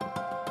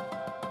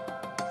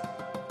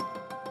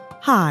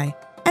Hi,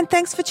 and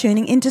thanks for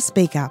tuning in to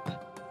Speak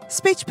Up,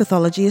 Speech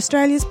Pathology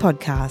Australia's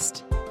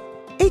podcast.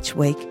 Each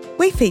week,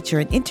 we feature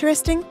an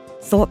interesting,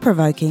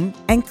 thought-provoking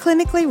and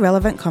clinically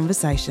relevant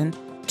conversation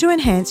to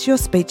enhance your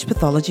speech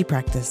pathology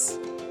practice.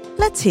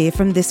 Let's hear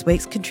from this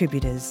week's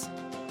contributors.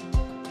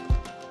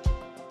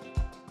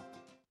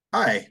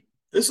 Hi,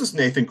 this is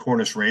Nathan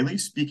Cornish-Rayleigh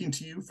speaking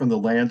to you from the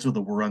lands of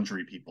the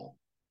Wurundjeri people.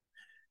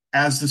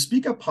 As the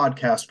Speak Up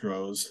podcast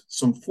grows,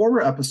 some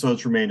former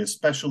episodes remain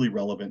especially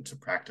relevant to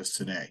practice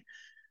today.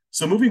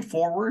 So moving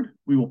forward,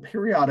 we will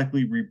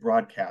periodically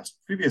rebroadcast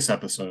previous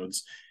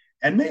episodes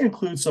and may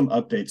include some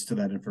updates to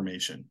that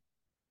information.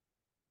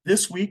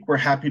 This week, we're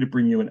happy to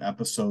bring you an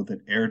episode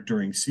that aired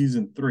during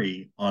Season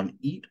 3 on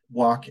Eat,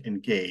 Walk,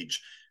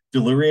 Engage,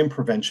 Delirium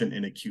Prevention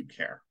in Acute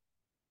Care.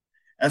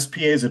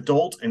 SPA's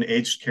Adult and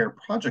Aged Care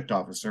Project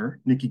Officer,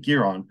 Nikki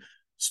Giron,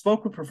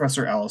 spoke with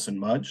Professor Alison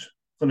Mudge,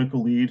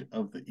 clinical lead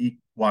of the Eat,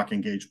 Walk,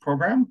 Engage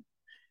program,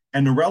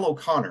 and Narelle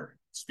O'Connor,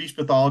 speech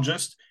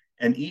pathologist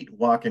and Eat,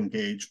 Walk,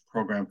 Engage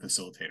program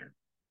facilitator.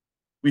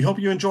 We hope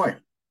you enjoy.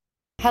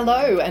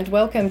 Hello and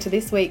welcome to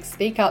this week's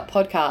Speak Up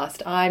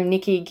podcast. I'm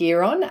Nikki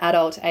Giron,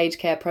 Adult Aged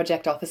Care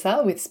Project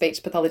Officer with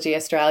Speech Pathology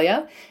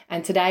Australia,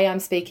 and today I'm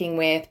speaking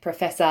with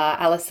Professor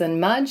Alison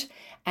Mudge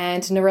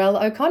and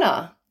Narelle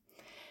O'Connor.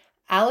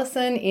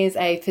 Alison is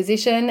a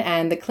physician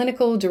and the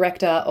Clinical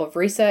Director of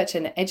Research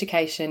and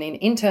Education in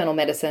Internal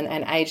Medicine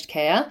and Aged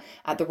Care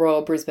at the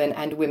Royal Brisbane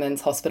and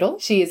Women's Hospital.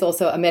 She is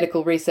also a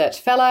Medical Research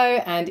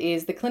Fellow and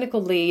is the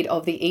clinical lead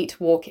of the Eat,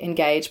 Walk,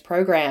 Engage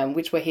program,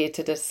 which we're here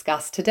to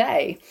discuss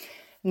today.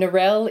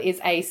 Narelle is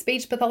a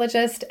speech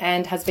pathologist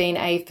and has been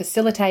a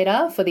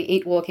facilitator for the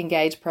Eat, Walk,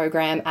 Engage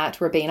program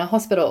at Robina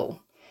Hospital.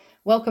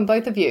 Welcome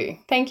both of you.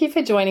 Thank you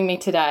for joining me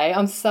today.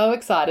 I'm so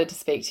excited to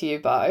speak to you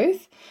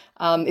both.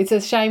 It's a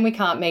shame we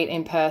can't meet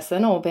in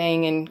person or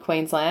being in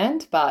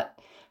Queensland, but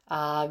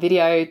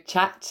video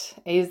chat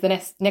is the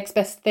next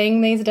best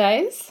thing these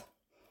days.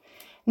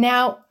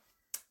 Now,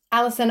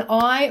 Alison,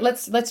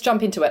 let's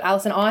jump into it.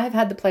 Alison, I have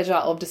had the pleasure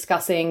of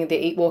discussing the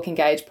Eat, Walk,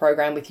 Engage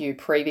program with you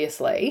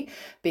previously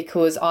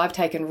because I've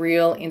taken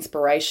real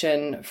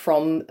inspiration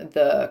from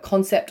the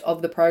concept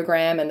of the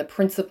program and the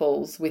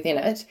principles within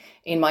it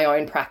in my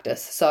own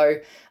practice.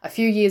 So a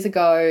few years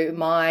ago,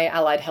 my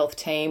allied health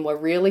team were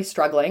really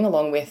struggling,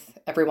 along with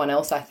everyone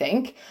else, I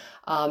think,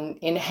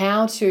 in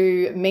how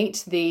to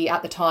meet the,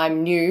 at the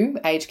time, new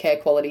aged care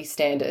quality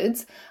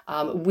standards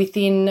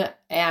within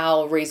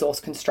our resource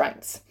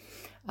constraints.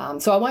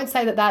 So I won't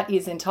say that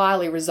is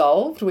entirely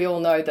resolved. We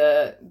all know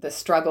the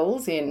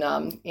struggles in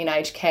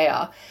aged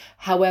care.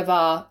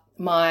 However,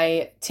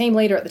 my team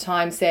leader at the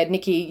time said,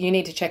 Nikki, you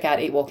need to check out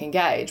Eat, Walk,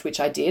 Engage, which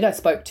I did. I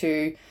spoke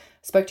to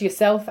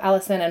yourself,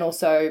 Alison, and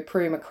also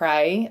Prue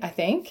McRae, I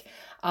think.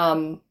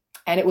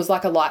 And it was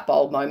like a light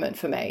bulb moment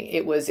for me.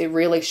 It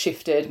really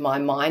shifted my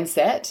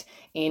mindset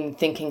in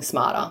thinking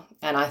smarter.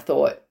 And I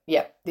thought,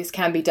 yep, this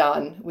can be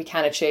done. We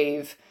can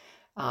achieve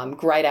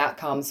great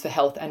outcomes for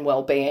health and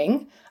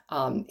well-being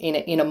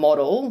in a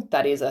model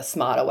that is a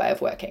smarter way of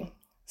working.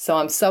 So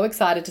I'm so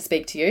excited to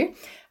speak to you.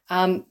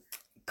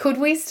 Could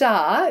we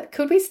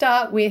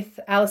start with,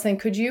 Alison,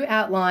 could you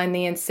outline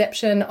the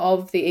inception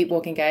of the Eat,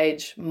 Walk,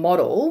 Engage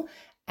model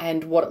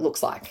and what it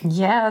looks like?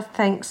 Yeah,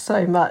 thanks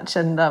so much.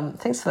 And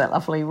thanks for that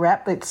lovely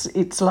wrap.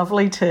 It's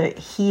lovely to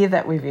hear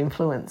that we've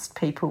influenced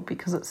people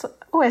because it's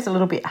always a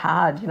little bit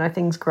hard. You know,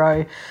 things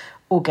grow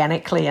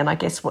organically, and I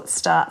guess what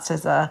starts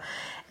as a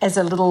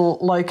little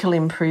local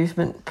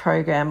improvement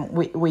program,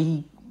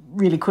 we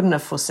really couldn't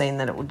have foreseen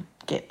that it would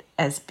get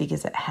as big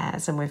as it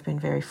has, and we've been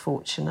very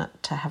fortunate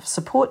to have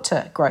support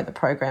to grow the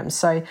program.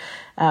 So,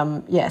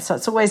 so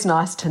it's always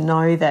nice to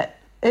know that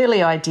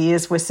early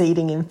ideas were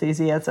seeding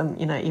enthusiasm,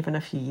 even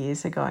a few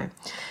years ago.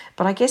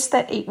 But I guess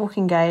that Eat, Walk,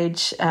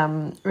 Engage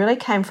really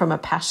came from a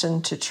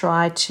passion to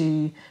try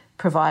to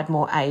provide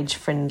more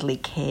age-friendly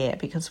care,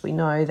 because we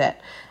know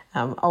that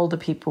older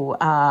people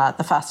are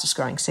the fastest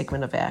growing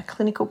segment of our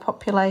clinical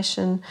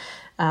population.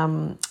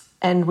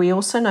 And we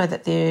also know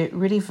that they're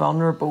really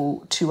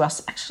vulnerable to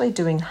us actually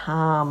doing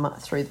harm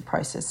through the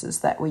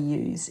processes that we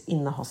use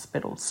in the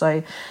hospital.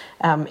 So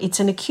it's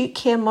an acute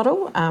care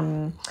model,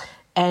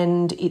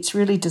 and it's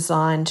really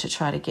designed to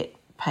try to get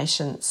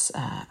patients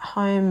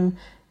home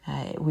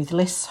with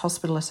less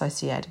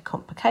hospital-associated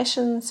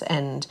complications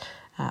and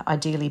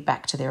ideally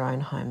back to their own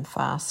home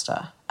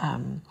faster.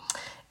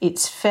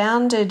 It's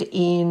founded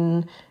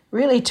in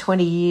really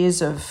 20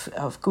 years of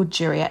good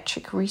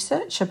geriatric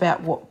research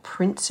about what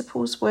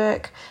principles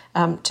work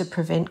to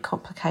prevent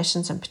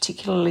complications, and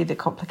particularly the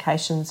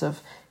complications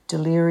of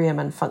delirium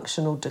and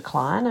functional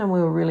decline. And we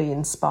were really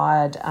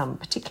inspired,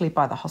 particularly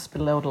by the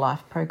Hospital Elder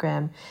Life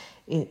program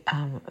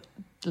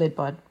led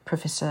by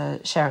Professor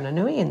Sharon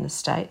Anui in the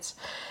States.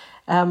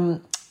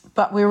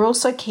 But we were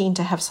also keen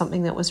to have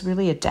something that was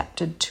really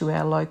adapted to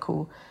our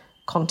local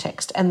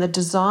context. And the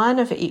design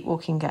of Eat,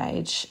 Walk,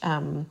 Engage,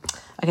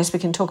 I guess we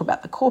can talk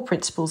about the core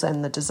principles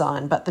and the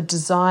design, but the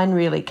design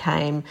really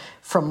came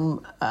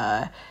from,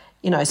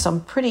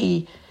 some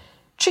pretty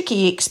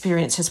tricky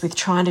experiences with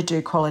trying to do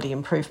quality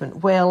improvement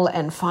well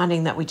and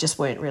finding that we just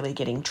weren't really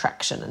getting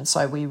traction. And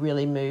so we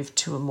really moved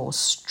to a more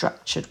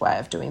structured way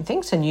of doing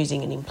things and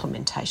using an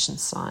implementation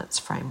science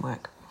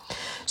framework.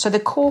 So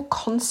the core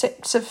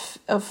concepts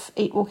of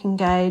Eat, Walk,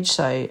 Engage,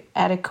 so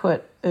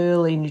adequate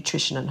early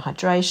nutrition and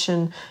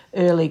hydration,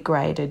 early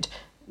graded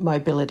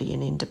mobility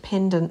and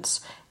independence,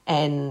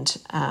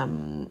 and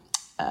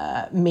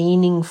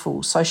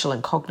meaningful social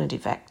and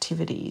cognitive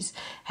activities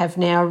have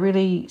now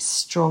really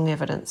strong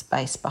evidence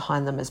base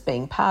behind them as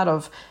being part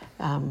of,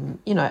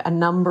 a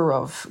number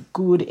of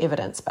good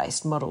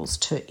evidence-based models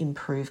to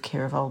improve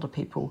care of older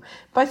people,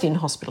 both in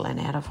hospital and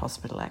out of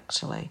hospital,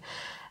 actually.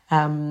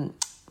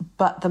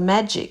 But the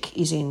magic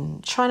is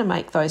in trying to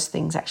make those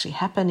things actually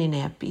happen in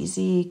our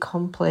busy,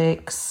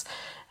 complex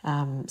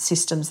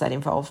systems that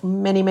involve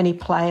many, many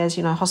players.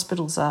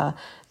 Hospitals are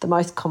the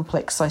most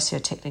complex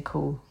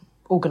socio-technical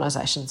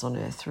organisations on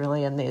earth,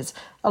 really, and there's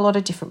a lot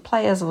of different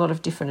players, a lot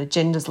of different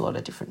agendas, a lot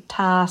of different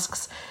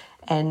tasks,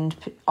 and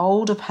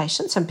older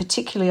patients, and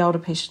particularly older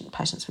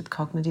patients with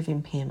cognitive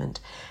impairment,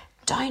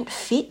 don't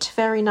fit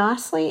very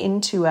nicely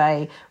into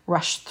a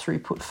rush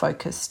throughput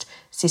focused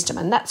system,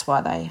 and that's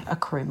why they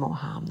accrue more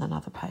harm than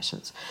other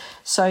patients.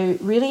 So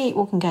really Eat,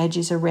 Walk, Engage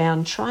is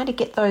around trying to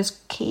get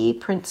those key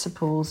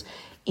principles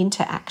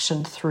into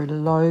action through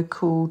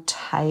local,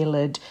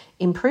 tailored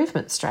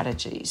improvement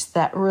strategies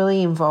that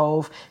really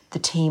involve the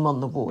team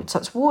on the ward. So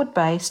it's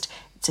ward-based,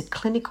 it's a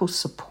clinical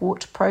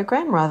support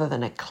program rather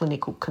than a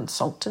clinical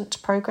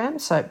consultant program.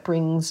 So it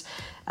brings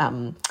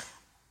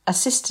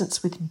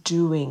assistance with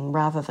doing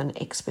rather than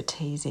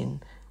expertise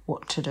in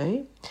what to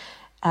do.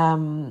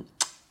 And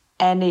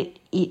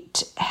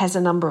it has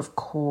a number of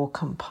core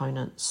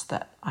components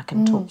that I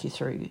can talk you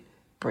through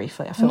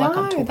briefly. I feel like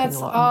I'm talking a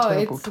lot. I'm a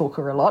terrible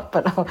talker a lot,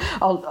 but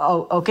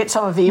I'll get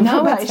some of the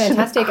information. No, it's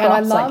fantastic.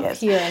 Across, and I love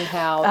hearing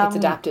how it's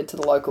adapted to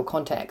the local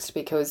context,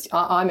 because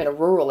I'm in a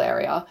rural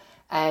area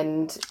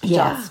and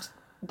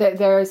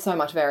there is so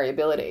much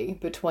variability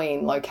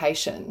between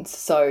locations.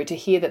 So to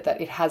hear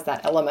that it has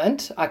that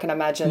element, I can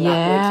imagine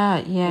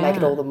that would make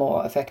it all the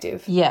more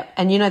effective. Yeah.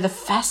 And, the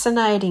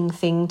fascinating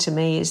thing to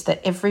me is that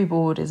every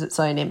ward is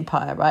its own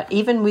empire, right?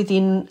 Even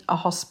within a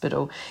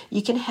hospital,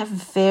 you can have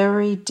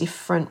very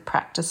different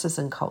practices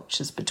and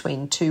cultures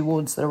between two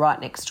wards that are right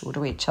next door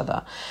to each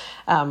other,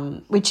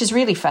 which is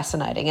really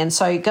fascinating. And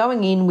so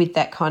going in with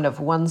that kind of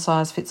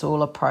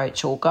one-size-fits-all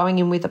approach, or going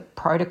in with a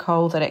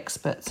protocol that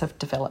experts have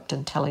developed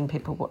and telling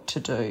people what to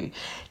do,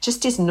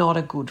 just is not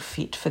a good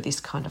fit for this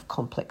kind of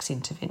complex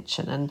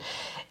intervention. And,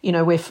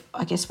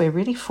 we're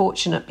really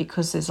fortunate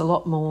because there's a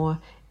lot more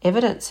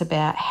evidence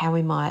about how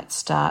we might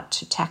start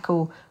to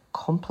tackle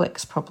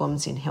complex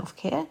problems in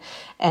healthcare.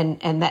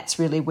 And that's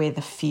really where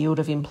the field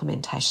of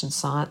implementation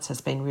science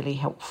has been really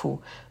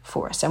helpful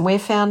for us. And we're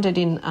founded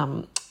in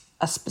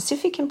a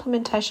specific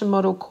implementation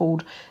model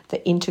called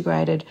the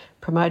Integrated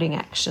Promoting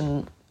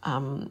Action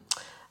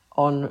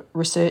on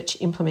Research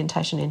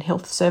Implementation in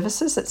Health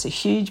Services. It's a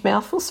huge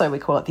mouthful, so we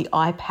call it the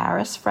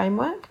IPARIS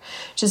framework,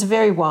 which is a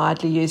very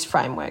widely used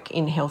framework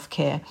in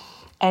healthcare.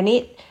 And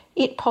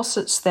it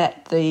posits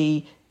that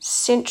the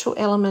central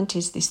element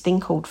is this thing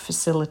called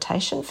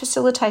facilitation.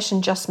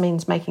 Facilitation just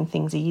means making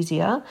things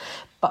easier,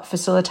 but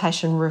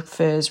facilitation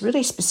refers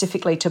really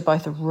specifically to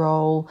both a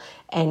role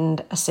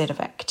and a set of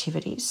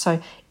activities.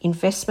 So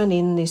investment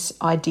in this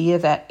idea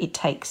that it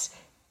takes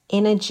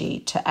energy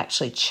to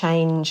actually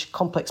change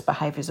complex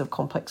behaviours of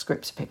complex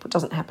groups of people. It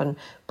doesn't happen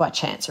by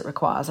chance. It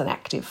requires an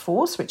active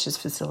force, which is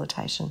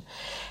facilitation,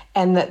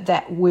 and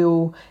that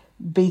will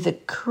be the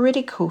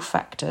critical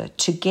factor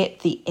to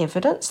get the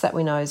evidence that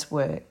we know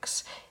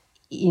works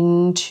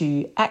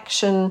into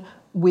action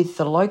with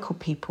the local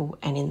people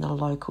and in the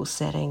local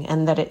setting,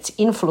 and that it's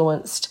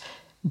influenced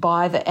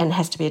by and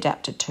has to be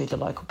adapted to the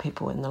local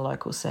people in the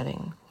local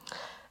setting.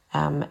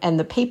 And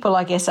the people,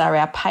 I guess, are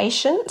our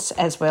patients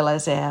as well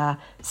as our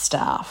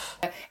staff.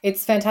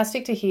 It's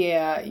fantastic to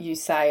hear you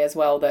say as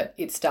well that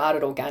it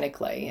started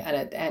organically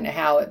and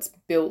how it's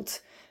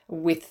built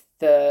with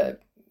the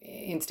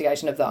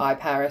instigation of the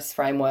IPARIS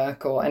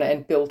framework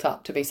and built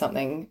up to be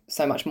something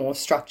so much more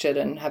structured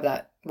and have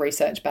that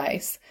research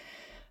base.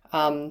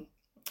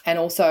 And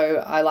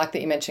also I like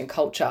that you mentioned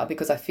culture,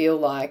 because I feel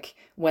like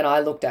when I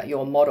looked at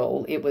your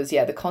model, it was,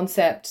 the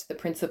concept, the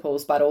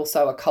principles, but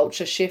also a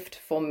culture shift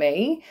for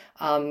me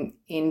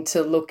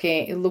into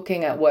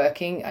looking at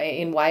working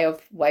in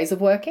ways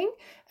of working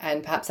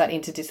and perhaps that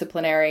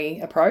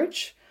interdisciplinary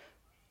approach.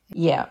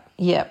 Yeah.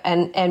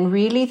 And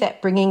really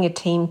that bringing a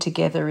team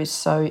together is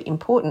so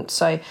important.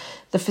 So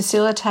the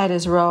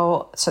facilitator's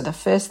role, so the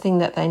first thing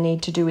that they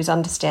need to do is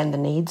understand the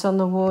needs on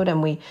the ward,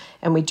 and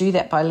we do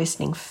that by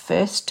listening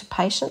first to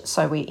patients.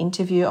 So we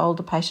interview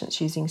older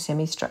patients using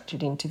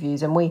semi-structured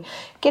interviews, and we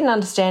get an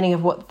understanding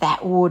of what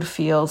that ward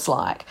feels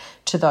like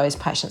to those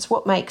patients,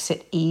 what makes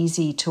it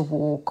easy to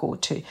walk or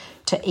to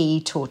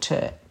eat or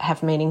to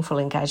have meaningful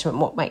engagement,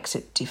 what makes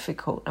it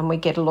difficult. And we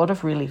get a lot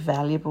of really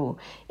valuable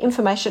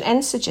information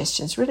and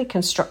suggestions, really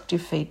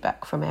constructive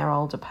feedback from our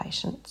older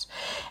patients.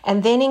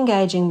 And then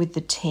engaging with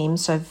the team.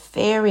 So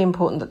very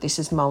important that this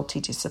is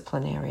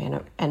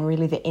multidisciplinary, and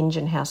really the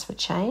engine house for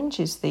change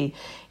is the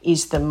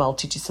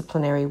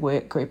multidisciplinary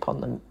work group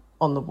on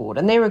the ward.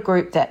 And they're a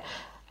group that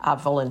are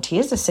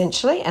volunteers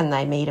essentially, and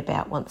they meet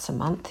about once a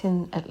month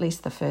in at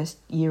least the first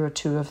year or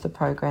two of the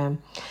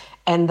program.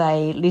 And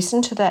they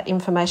listen to that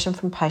information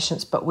from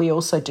patients, but we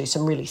also do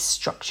some really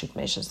structured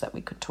measures that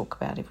we could talk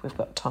about if we've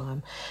got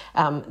time,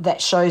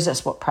 that shows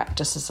us what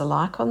practices are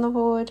like on the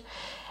ward.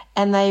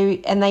 And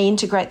they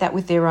integrate that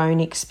with their own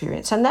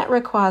experience. And that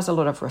requires a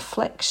lot of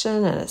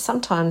reflection, and it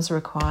sometimes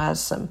requires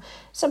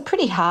some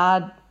pretty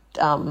hard,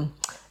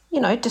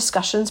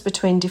 discussions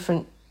between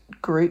different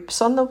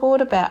groups on the ward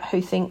about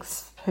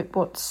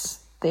what's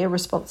their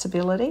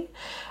responsibility.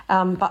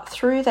 But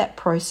through that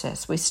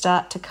process, we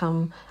start to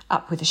come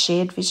up with a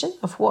shared vision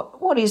of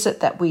what is it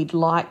that we'd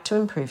like to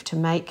improve to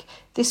make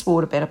this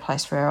ward a better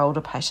place for our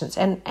older patients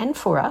and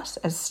for us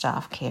as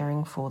staff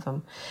caring for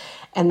them.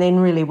 And then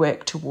really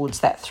work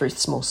towards that through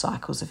small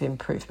cycles of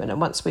improvement. And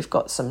once we've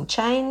got some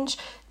change,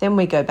 then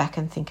we go back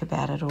and think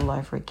about it all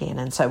over again.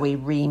 And so we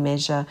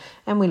remeasure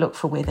and we look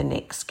for where the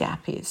next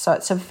gap is. So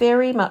it's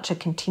very much a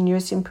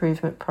continuous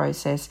improvement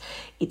process.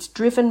 It's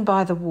driven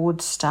by the ward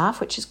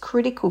staff, which is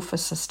critical for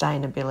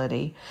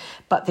sustainability.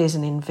 But there's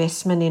an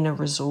investment in a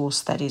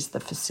resource that is the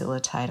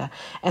facilitator.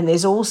 And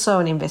there's also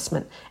an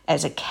investment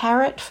as a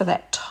carrot for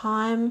that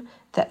time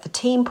that the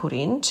team put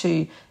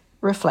into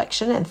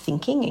reflection and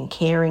thinking and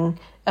caring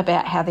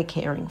about how they're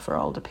caring for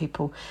older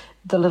people.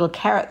 The little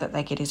carrot that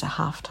they get is a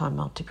half-time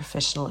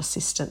multi-professional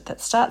assistant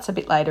that starts a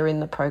bit later in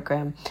the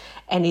program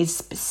and is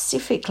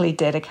specifically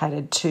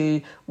dedicated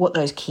to what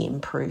those key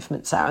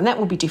improvements are. And that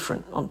will be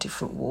different on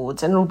different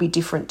wards, and it will be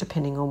different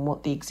depending on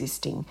what the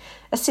existing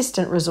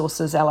assistant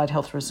resources, allied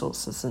health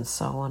resources and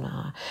so on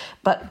are.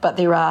 But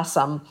there are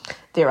some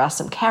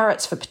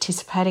carrots for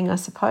participating, I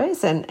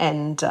suppose, and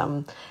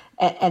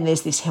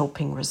there's this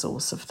helping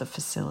resource of the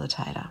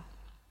facilitator.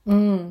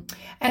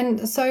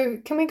 And so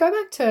can we go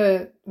back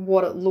to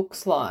what it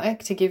looks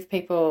like to give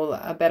people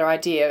a better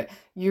idea?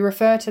 You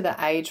refer to the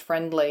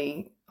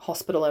age-friendly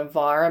hospital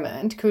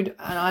environment. And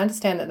I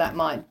understand that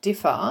might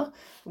differ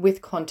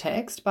with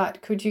context,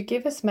 but could you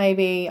give us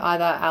maybe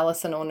either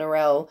Alison or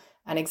Narelle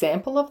an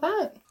example of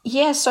that?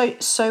 Yeah,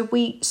 so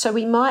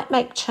we might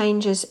make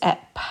changes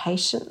at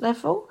patient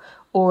level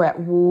or at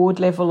ward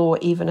level or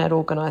even at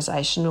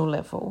organisational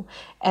level.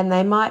 And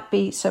they might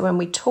be, so when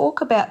we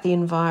talk about the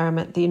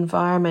environment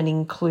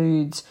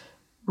includes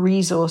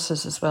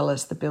resources as well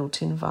as the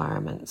built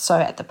environment. So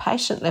at the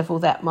patient level,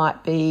 that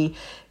might be,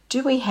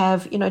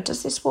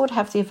 does this ward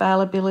have the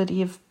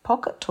availability of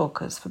pocket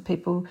talkers for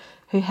people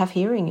who have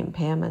hearing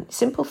impairment?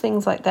 Simple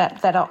things like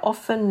that are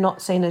often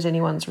not seen as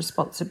anyone's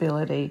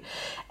responsibility.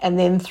 And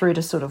then through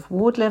to sort of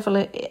ward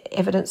level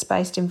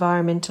evidence-based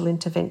environmental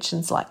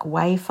interventions like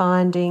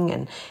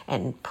wayfinding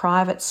and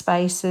private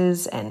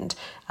spaces and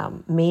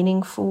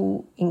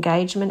meaningful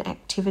engagement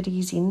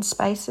activities in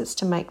spaces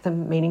to make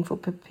them meaningful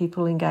for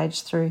people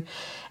engaged through.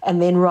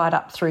 And then right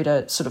up through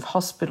to sort of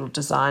hospital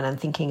design and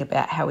thinking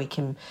about how we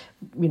can,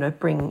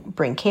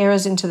 bring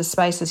carers into the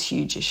space is a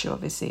huge issue,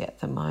 obviously, at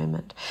the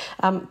moment.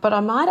 But I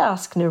might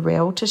ask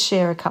Narelle to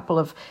share a couple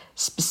of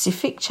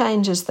specific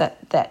changes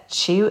that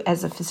she,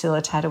 as a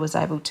facilitator, was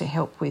able to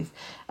help with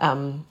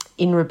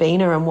in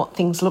Robina and what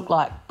things look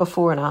like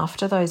before and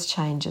after those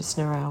changes,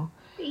 Narelle.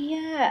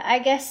 Yeah, I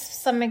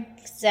guess some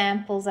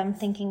examples I'm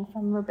thinking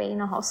from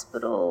Robina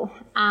Hospital.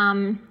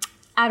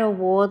 At a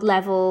ward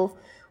level,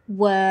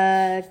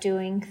 were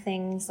doing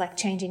things like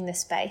changing the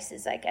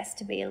spaces, I guess,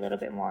 to be a little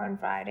bit more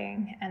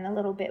inviting and a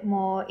little bit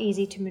more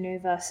easy to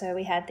manoeuvre. So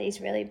we had these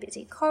really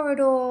busy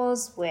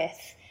corridors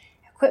with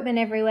equipment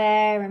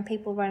everywhere and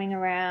people running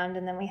around,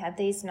 and then we had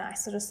these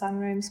nice sort of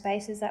sunroom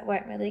spaces that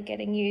weren't really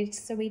getting used.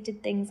 So we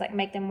did things like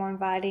make them more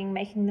inviting,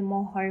 making them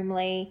more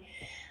homely,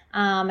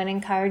 and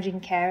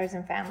encouraging carers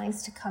and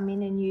families to come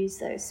in and use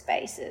those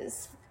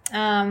spaces,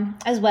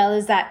 as well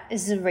as that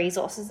is the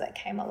resources that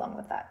came along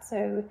with that.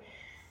 So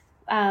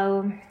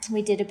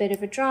we did a bit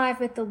of a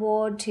drive with the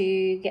ward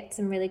to get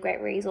some really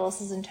great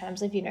resources in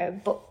terms of,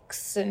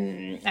 books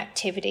and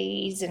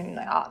activities and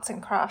arts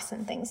and crafts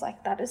and things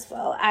like that as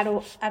well at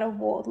a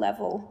ward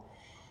level.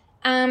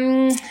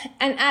 And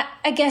at,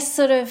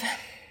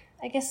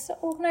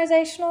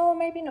 organisational,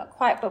 maybe not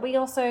quite, but we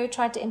also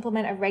tried to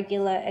implement a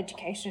regular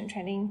education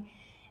training,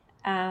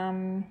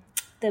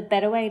 the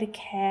Better Way to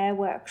Care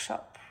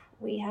workshop.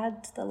 We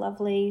had the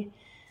lovely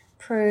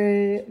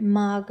Prue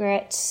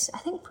Margaret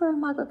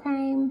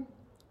came,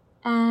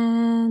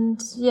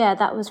 and yeah,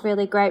 that was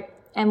really great.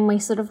 And we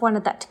sort of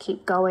wanted that to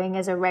keep going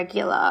as a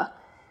regular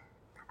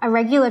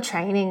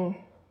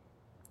training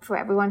for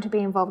everyone to be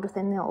involved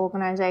within the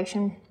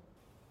organisation.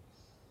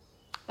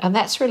 And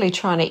that's really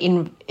trying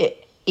to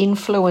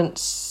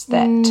influence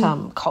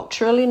that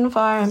cultural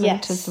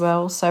environment as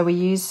well. So we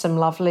use some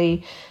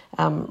lovely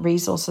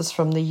resources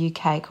from the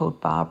UK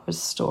called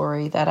Barbara's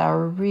Story that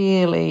are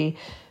really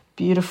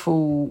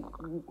beautiful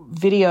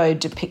video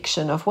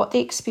depiction of what the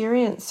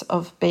experience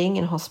of being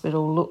in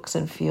hospital looks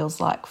and feels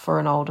like for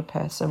an older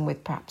person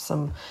with perhaps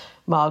some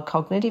mild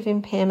cognitive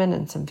impairment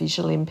and some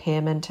visual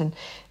impairment. And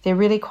they're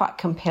really quite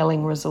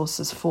compelling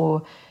resources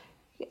for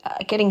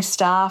getting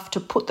staff to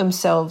put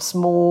themselves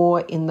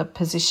more in the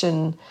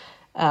position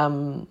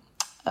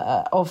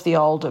of the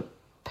older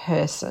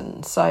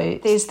person. So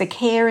there's the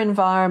care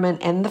environment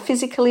and the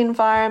physical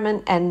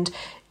environment, and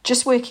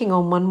just working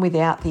on one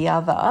without the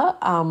other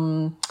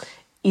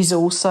is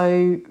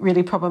also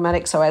really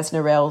problematic. So as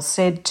Narelle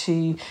said,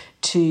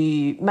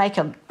 to make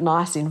a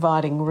nice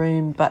inviting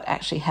room but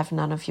actually have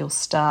none of your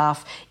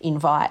staff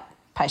invite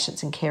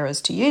patients and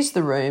carers to use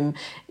the room,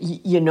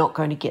 you're not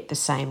going to get the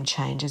same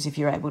change as if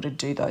you're able to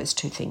do those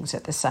two things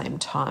at the same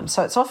time.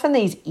 So it's often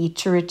these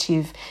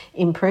iterative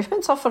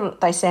improvements. Often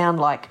they sound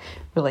like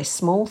really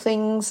small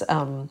things,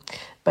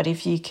 but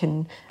if you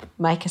can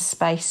make a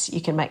space,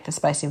 you can make the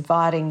space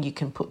inviting, you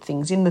can put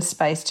things in the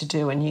space to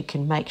do, and you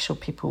can make sure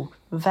people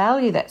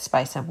value that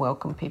space and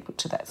welcome people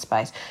to that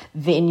space,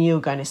 then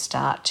you're going to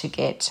start to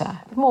get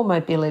more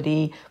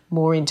mobility,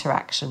 more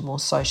interaction, more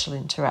social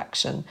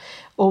interaction,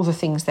 all the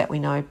things that we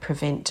know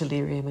prevent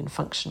delirium and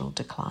functional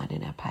decline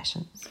in our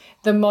patients.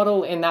 The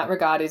model in that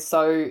regard is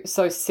so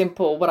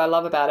simple. What I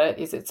love about it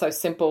is it's so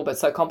simple but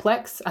so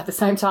complex at the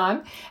same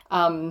time.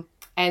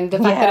 And the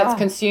fact that it's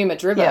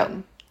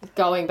consumer-driven,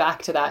 going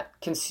back to that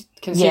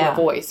consumer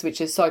voice,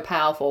 which is so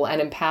powerful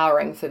and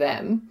empowering for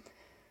them,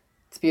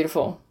 it's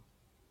beautiful.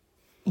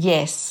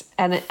 Yes,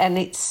 and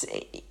it's,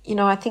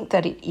 I think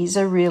that it is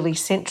a really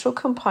central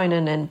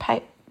component,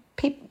 and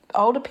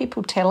older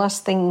people tell us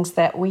things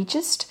that we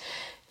just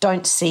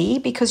don't see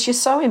because you're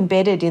so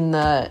embedded in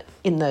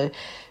the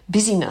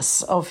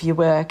busyness of your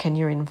work and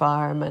your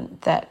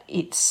environment that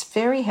it's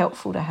very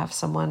helpful to have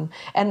someone,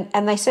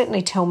 and they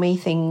certainly tell me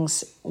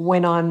things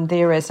when I'm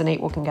there as an Eat,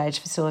 Walk, Engage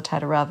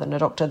facilitator rather than a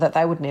doctor that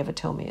they would never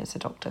tell me as a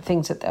doctor,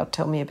 things that they'll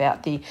tell me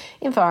about the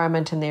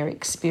environment and their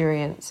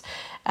experience.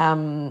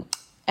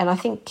 And I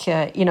think,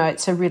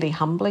 it's a really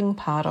humbling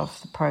part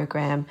of the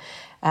program.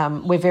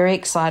 We're very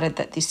excited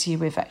that this year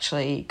we've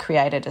actually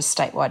created a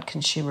statewide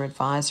consumer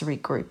advisory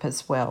group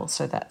as well.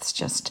 So that's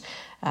just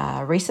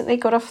recently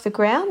got off the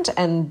ground,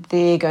 and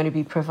they're going to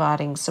be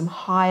providing some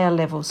higher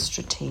level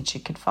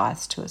strategic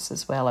advice to us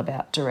as well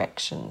about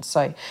direction.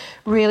 So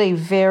really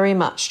very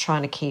much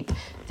trying to keep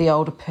the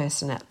older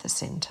person at the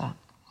centre.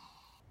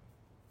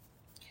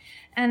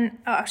 And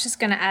I was just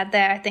going to add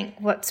there, I think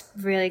what's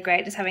really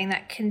great is having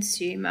that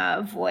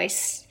consumer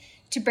voice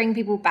to bring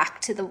people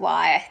back to the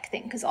why, I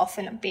think, because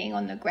often being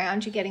on the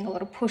ground, you're getting a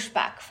lot of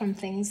pushback from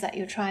things that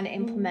you're trying to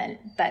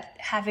implement. But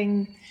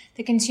having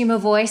the consumer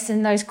voice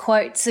and those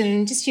quotes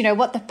and just,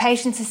 what the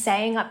patients are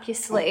saying up your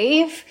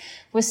sleeve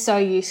was so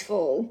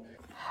useful.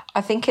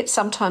 I think it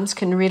sometimes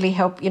can really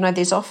help.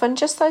 There's often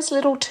just those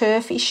little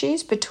turf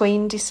issues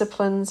between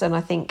disciplines, and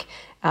I think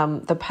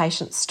the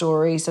patient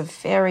stories are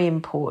very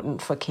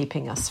important for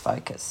keeping us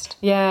focused.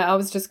 Yeah, I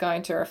was just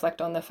going to reflect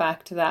on the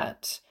fact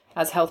that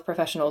as health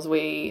professionals,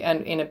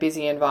 and in a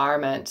busy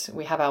environment,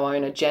 we have our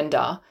own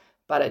agenda,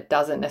 but it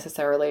doesn't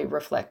necessarily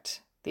reflect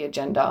the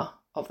agenda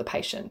of the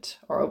patient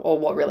or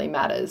what really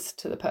matters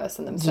to the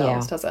person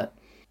themselves, does it?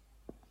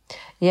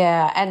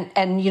 Yeah,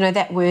 and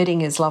that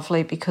wording is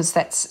lovely because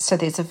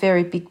there's a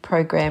very big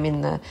program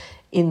in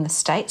the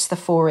States, the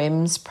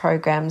 4Ms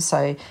program.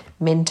 So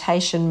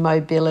mentation,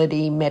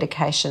 mobility,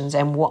 medications,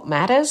 and what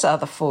matters are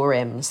the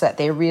 4Ms that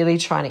they're really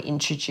trying to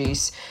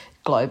introduce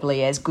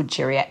globally as good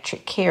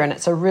geriatric care. And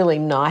it's a really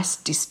nice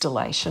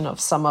distillation of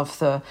some of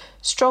the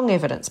strong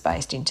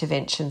evidence-based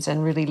interventions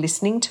and really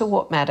listening to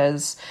what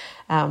matters,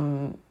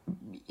 and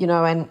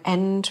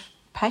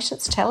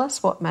patients tell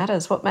us what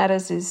matters. What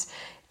matters is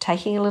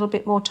taking a little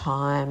bit more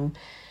time,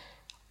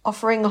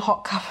 offering a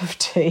hot cup of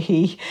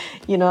tea,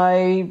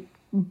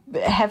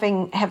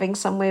 having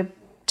somewhere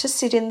to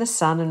sit in the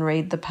sun and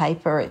read the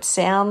paper. It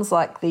sounds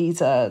like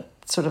these are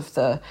sort of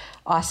the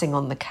icing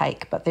on the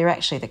cake, but they're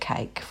actually the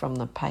cake from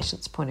the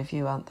patient's point of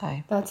view, aren't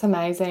they? That's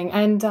amazing.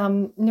 And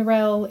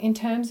Narelle, in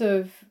terms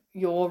of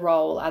your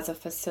role as a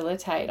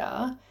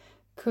facilitator,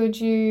 could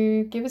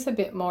you give us a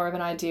bit more of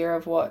an idea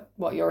of what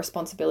your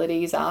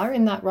responsibilities are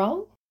in that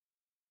role?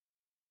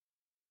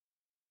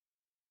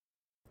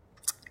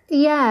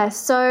 Yeah,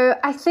 so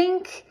I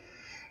think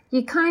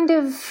you kind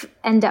of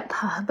end up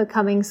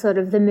becoming sort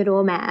of the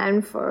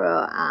middleman for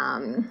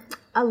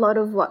a lot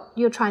of what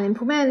you're trying to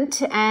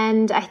implement.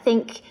 And I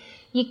think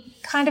you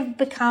kind of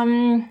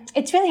become,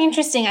 it's really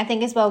interesting, I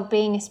think, as well,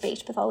 being a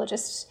speech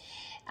pathologist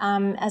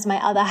as my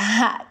other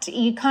hat.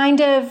 You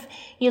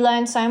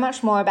learn so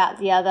much more about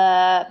the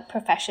other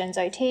professions,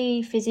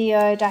 OT,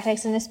 physio,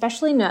 dietetics, and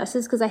especially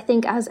nurses, because I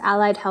think as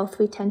allied health,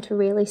 we tend to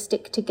really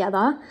stick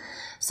together.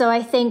 So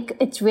I think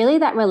it's really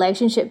that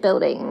relationship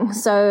building.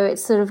 So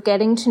it's sort of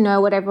getting to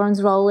know what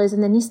everyone's role is,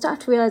 and then you start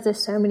to realize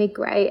there's so many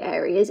grey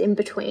areas in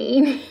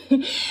between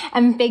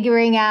and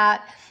figuring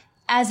out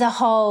as a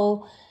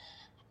whole,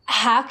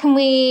 how can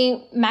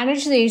we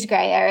manage these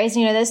grey areas?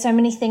 There's so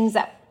many things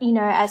that you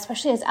know,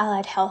 especially as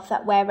allied health,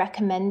 that we're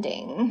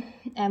recommending,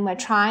 and we're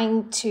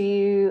trying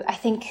to, I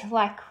think,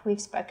 like we've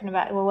spoken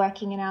about, we're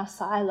working in our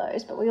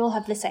silos, but we all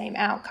have the same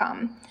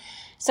outcome.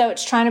 So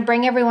it's trying to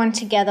bring everyone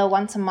together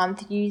once a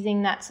month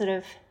using that sort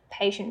of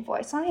patient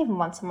voice. Not even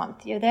once a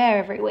month, you're there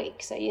every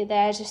week. So you're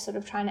there just sort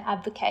of trying to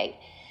advocate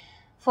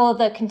for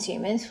the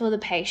consumers, for the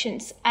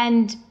patients,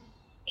 and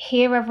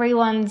hear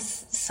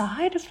everyone's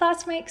side, if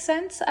that makes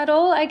sense at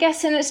all, I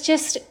guess. And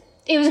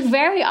it was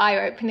very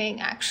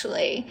eye-opening,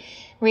 actually,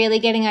 really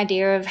getting an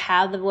idea of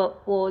how the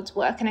wards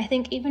work. And I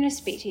think even as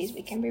speechies,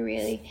 we can be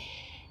really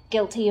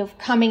guilty of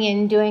coming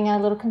in, doing our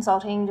little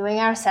consulting, doing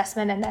our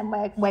assessment, and then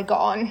we're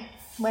gone.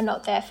 We're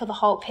not there for the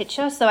whole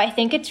picture. So I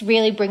think it's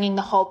really bringing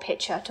the whole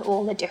picture to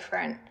all the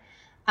different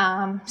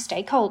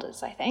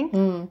stakeholders, I think.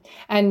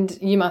 And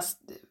you must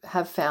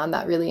have found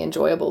that really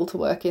enjoyable to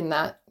work in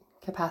that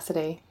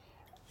capacity.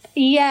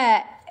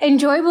 Yeah,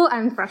 enjoyable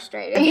and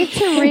frustrating. It's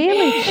a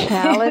really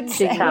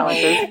challenging role,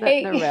 isn't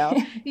it,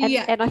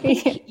 Narelle? And I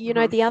think, you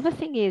know, the other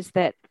thing is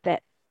that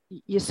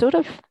you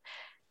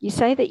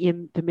say that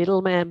you're the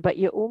middleman, but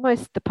you're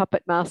almost the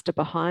puppet master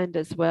behind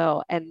as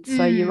well. And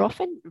so you're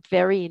often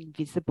very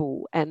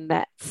invisible, and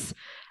that's,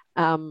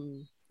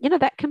 you know,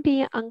 that can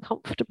be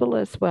uncomfortable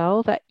as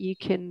well, that you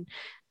can,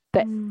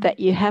 that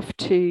you have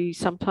to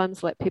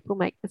sometimes let people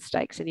make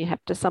mistakes, and you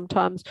have to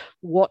sometimes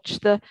watch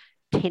the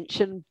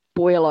tension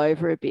boil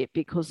over a bit,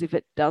 because if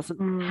it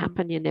doesn't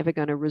happen, you're never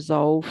going to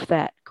resolve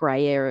that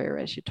grey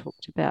area, as you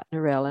talked about,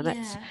 Narelle.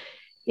 And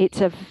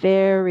it's a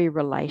very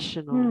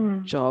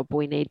relational job.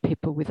 We need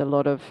people with a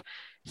lot of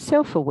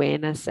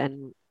self-awareness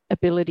and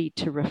ability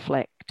to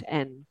reflect,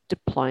 and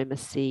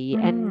diplomacy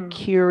and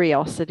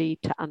curiosity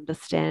to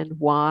understand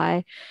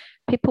why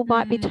people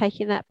might be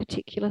taking that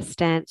particular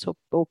stance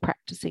or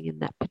practicing in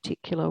that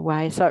particular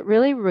way. So it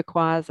really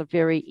requires a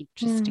very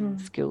interesting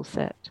skill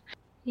set.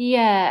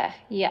 Yeah.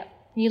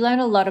 You learn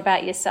a lot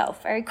about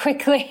yourself very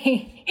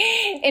quickly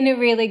in a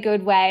really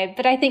good way.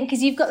 But I think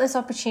because you've got this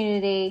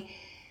opportunity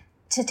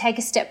to take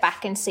a step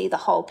back and see the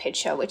whole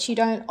picture, which you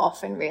don't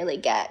often really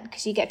get,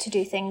 because you get to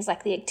do things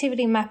like the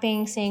activity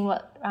mapping, seeing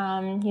what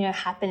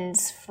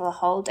happens for the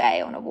whole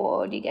day on a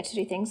ward. You get to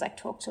do things like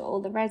talk to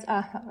all the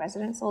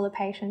all the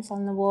patients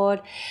on the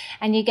ward,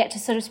 and you get to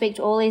sort of speak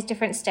to all these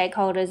different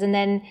stakeholders. And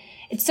then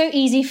it's so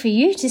easy for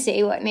you to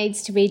see what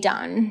needs to be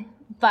done,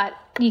 but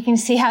you can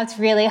see how it's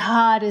really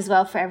hard as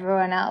well for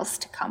everyone else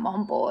to come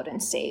on board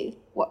and see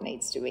what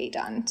needs to be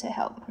done to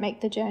help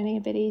make the journey a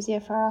bit easier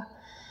for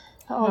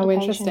all the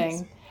patients.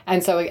 Interesting.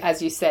 And so,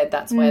 as you said,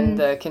 that's when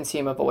the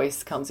consumer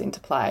voice comes into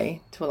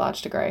play to a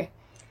large degree.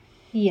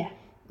 Yeah.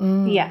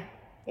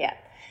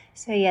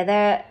 So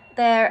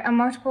there are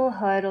multiple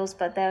hurdles,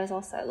 but there's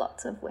also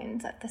lots of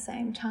wins at the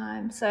same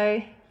time.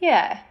 So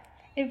yeah,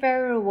 a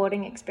very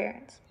rewarding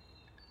experience.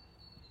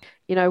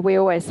 You know, we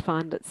always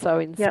find it so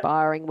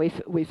inspiring.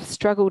 We've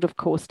struggled, of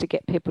course, to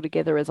get people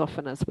together as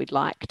often as we'd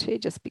like to,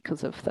 just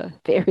because of the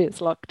various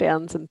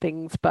lockdowns and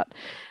things. But,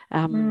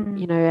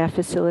 you know, our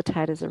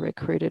facilitators are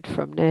recruited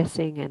from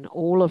nursing and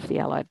all of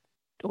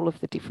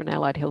the different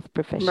allied health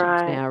professions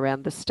now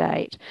around the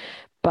state.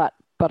 But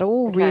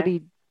all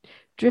really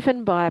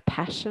driven by a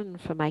passion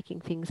for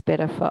making things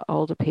better for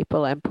older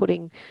people, and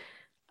putting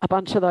a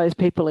bunch of those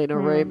people in a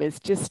room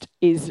is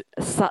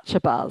such a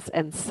buzz,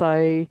 and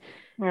so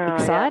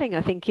exciting,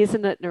 I think,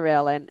 isn't it,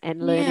 Narelle?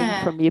 And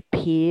learning from your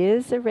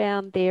peers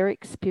around their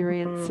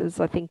experiences,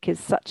 I think, is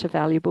such a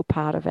valuable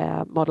part of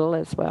our model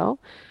as well.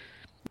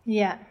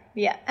 Yeah.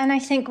 And I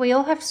think we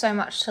all have so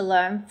much to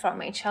learn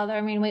from each other.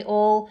 I mean, we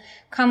all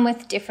come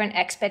with different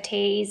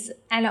expertise,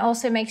 and it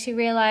also makes you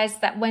realise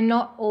that we're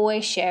not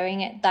always sharing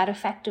it that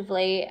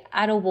effectively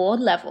at a ward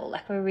level.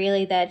 Like, we're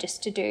really there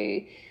just to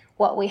do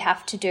what we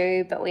have to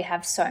do, but we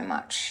have so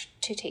much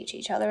to teach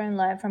each other and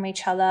learn from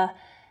each other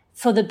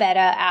for the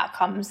better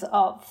outcomes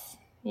of,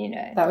 you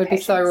know, that would be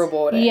so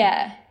rewarding.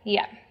 Yeah.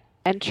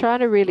 And trying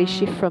to really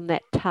shift from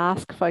that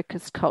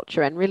task-focused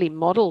culture, and really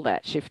model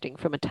that shifting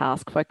from a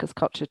task-focused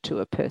culture to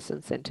a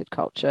person-centered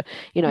culture.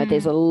 You know,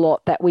 there's a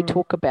lot that we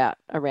talk about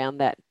around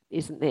that,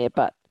 isn't there?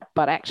 But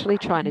actually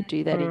trying to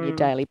do that in your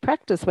daily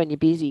practice when you're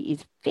busy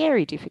is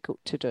very difficult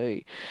to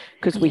do,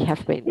 because we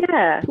have been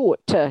taught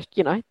to,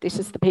 you know, this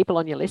is the people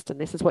on your list and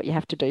this is what you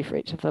have to do for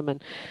each of them.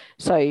 And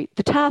so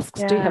the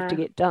tasks do have to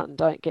get done,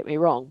 don't get me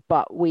wrong,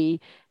 but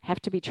we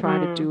have to be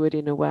trying to do it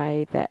in a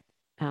way that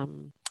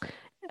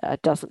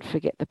doesn't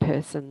forget the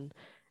person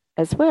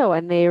as well.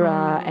 And there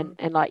are,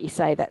 and like you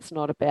say, that's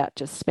not about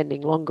just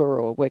spending longer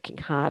or working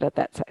harder.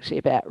 That's actually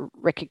about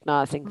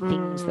recognising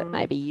things that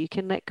maybe you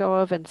can let go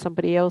of and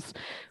somebody else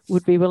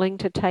would be willing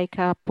to take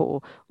up,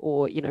 or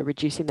you know,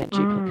 reducing that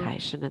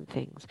duplication and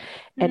things.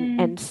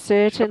 And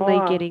certainly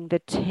getting the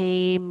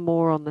team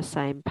more on the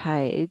same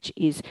page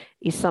is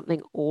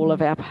something all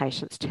of our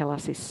patients tell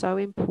us is so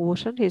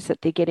important, is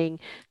that they're getting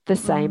the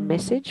same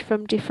message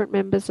from different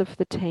members of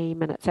the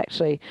team. And it's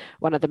actually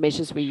one of the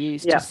measures we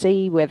use to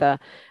see whether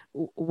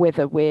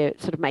we're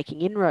sort of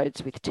making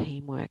inroads with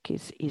teamwork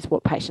is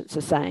what patients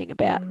are saying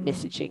about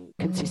messaging,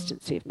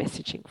 consistency of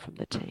messaging from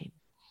the team.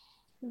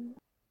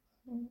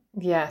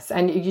 Yes,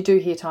 and you do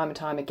hear time and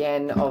time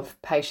again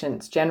of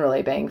patients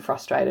generally being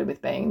frustrated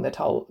with being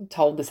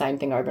told the same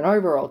thing over and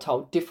over, or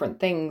told different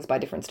things by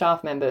different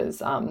staff members.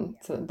 So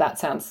that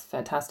sounds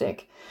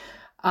fantastic.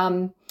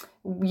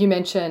 You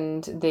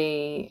mentioned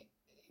the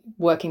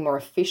working more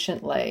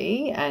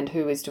efficiently and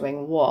who is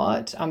doing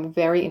what. I'm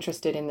very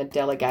interested in the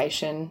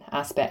delegation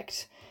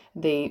aspect.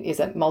 Is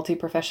it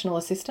multi-professional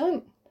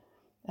assistant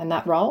and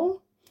that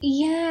role?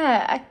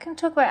 Yeah, I can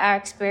talk about our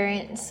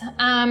experience.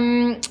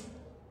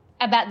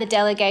 About the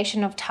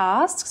delegation of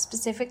tasks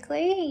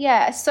specifically.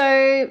 Yeah,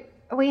 so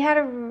we had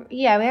a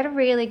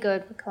really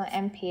good, we call it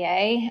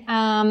MPA,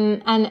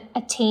 and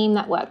a team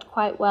that worked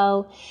quite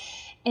well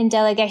in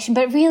delegation.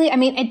 But really, I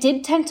mean, it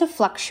did tend to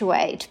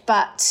fluctuate,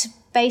 but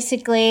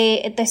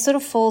basically this sort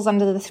of falls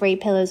under the 3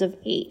 pillars of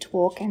eat,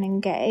 walk and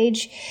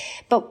engage.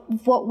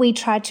 But what we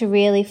tried to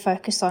really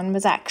focus on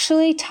was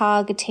actually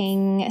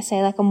targeting,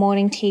 say, like a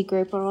morning tea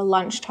group or a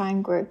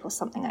lunchtime group or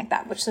something like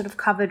that, which sort of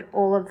covered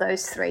all of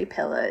those 3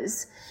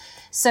 pillars.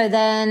 So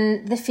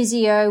then the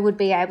physio would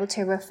be able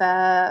to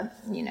refer,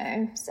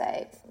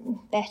 say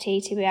Betty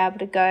to be able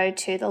to go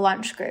to the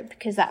lunch group,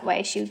 because that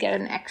way she would get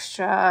an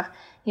extra,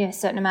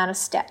 certain amount of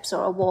steps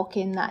or a walk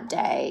in that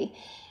day.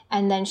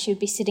 And then she would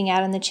be sitting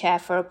out in the chair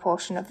for a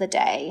portion of the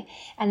day.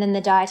 And then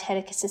the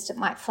dietetic assistant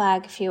might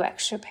flag a few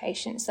extra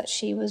patients that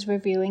she was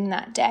reviewing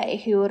that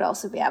day, who would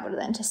also be able to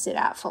then to sit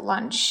out for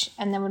lunch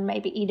and then would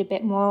maybe eat a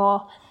bit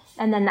more.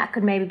 And then that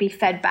could maybe be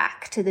fed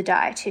back to the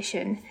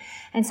dietitian.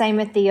 And same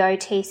with the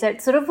OT. So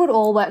it sort of would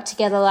all work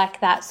together like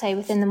that. Say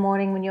within the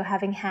morning when you're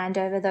having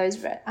handover,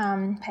 those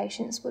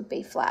patients would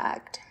be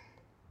flagged.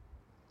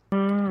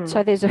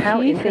 So there's a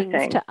few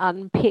things to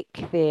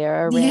unpick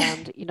there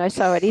around,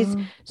 so it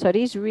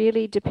is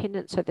really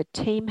dependent. So the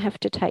team have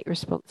to take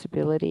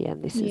responsibility,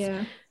 and this is,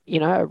 a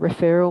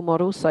referral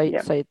model. So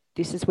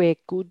this is where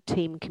good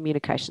team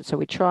communication. So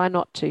we try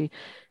not to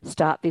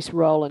start this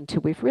role until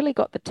we've really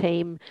got the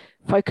team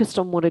focused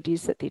on what it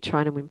is that they're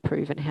trying to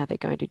improve and how they're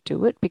going to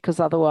do it,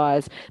 because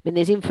otherwise,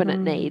 there's infinite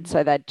need.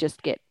 So they'd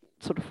just get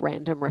sort of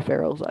random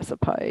referrals, I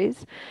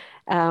suppose.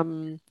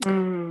 And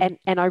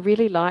I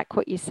really like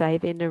what you say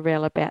there,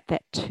 Narelle, about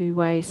that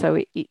two-way.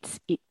 So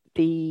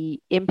the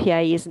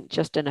MPA isn't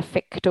just an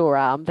effector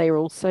arm. They're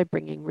also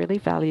bringing really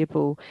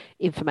valuable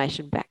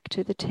information back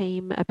to the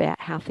team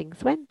about how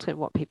things went and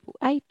what people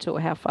ate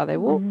or how far they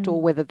walked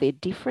or whether they're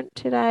different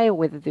today or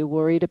whether they're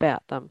worried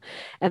about them.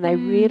 And they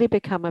really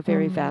become a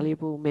very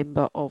valuable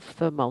member of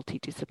the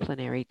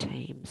multidisciplinary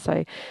team.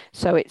 So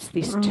it's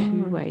this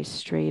two-way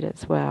street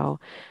as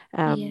well.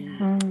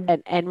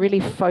 And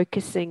really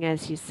focusing,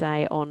 as you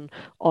say, on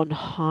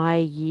high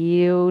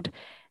yield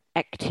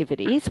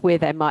activities where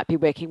they might be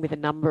working with a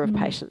number of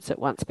patients at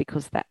once,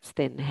 because that's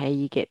then how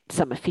you get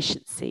some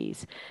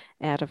efficiencies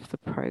out of the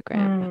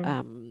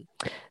program.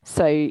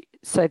 So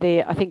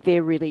I think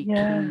they're really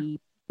key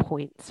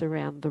points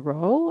around the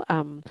role.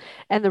 And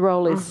the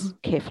role is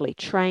carefully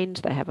trained.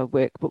 They have a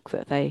workbook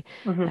that they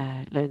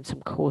learn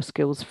some core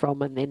skills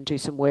from, and then do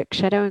some work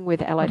shadowing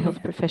with allied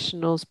health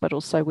professionals, but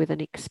also with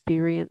an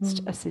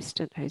experienced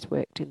assistant who's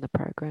worked in the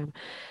program.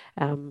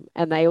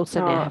 And they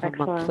also now have a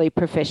monthly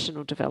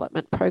professional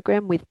development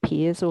program with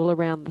peers all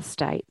around the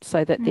state,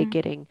 so that they're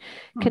getting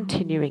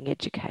continuing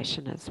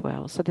education as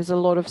well. So there's a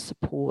lot of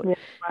support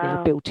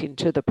now built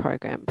into the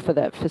program for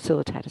the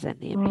facilitators and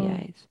the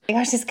MPAs. I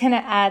was just going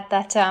to add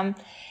that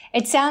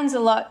it sounds a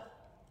lot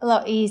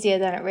easier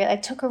than it really.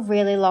 It took a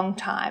really long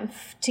time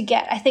to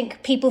get, I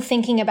think, people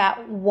thinking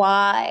about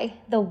why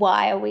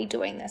are we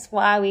doing this?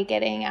 Why are we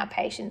getting our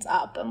patients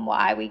up, and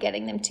why are we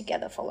getting them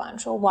together for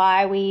lunch, or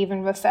why are we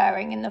even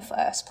referring in the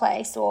first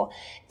place or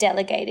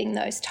delegating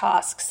those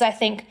tasks? I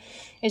think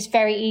it's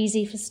very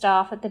easy for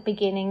staff at the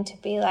beginning to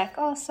be like,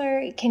 oh,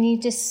 sorry, can you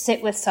just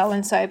sit with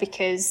so-and-so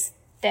because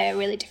they're a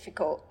really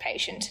difficult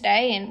patient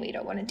today and we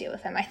don't want to deal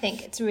with them. I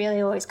think it's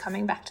really always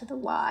coming back to the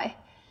why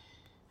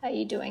are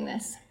you doing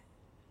this?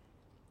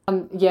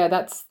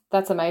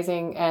 That's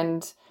amazing.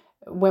 And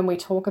when we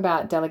talk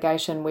about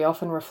delegation, we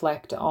often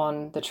reflect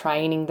on the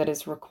training that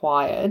is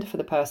required for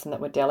the person that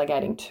we're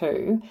delegating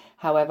to.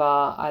 However,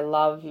 I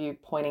love you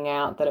pointing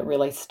out that it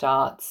really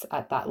starts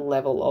at that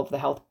level of the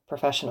health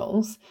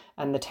professionals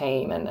and the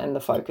team and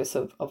the focus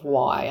of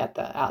why at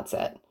the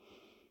outset.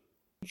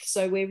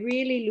 So we're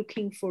really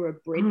looking for a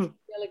breadth of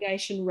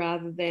delegation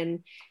rather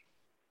than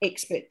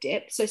expert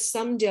depth. So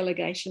some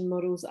delegation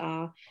models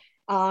are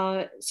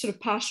sort of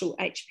partial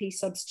HP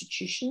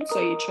substitution. So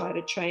you try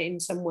to train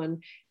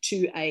someone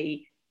to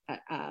a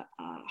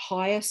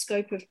higher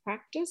scope of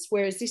practice,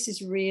 whereas this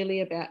is really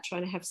about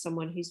trying to have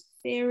someone who's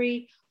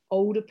very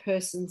older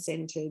person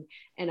centered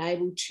and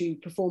able to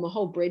perform a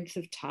whole breadth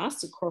of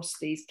tasks across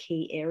these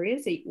key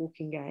areas, eat, walk,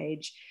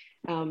 engage,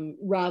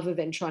 rather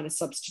than trying to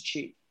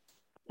substitute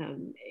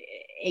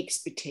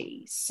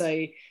expertise.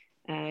 So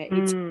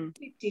it's a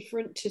bit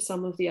different to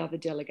some of the other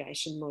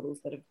delegation models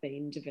that have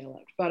been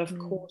developed, but of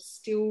course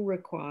still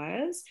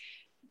requires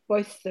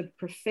both the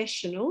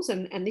professionals,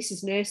 and this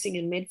is nursing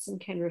and medicine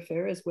can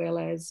refer, as well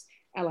as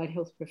allied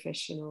health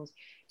professionals,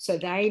 So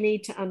they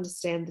need to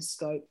understand the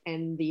scope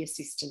and the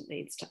assistant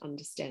needs to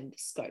understand the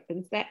scope.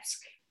 And that's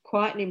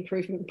quite an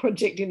improvement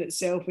project in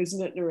itself,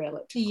 isn't it,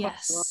 Narelle?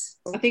 Yes.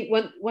 I think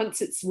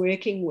once it's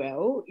working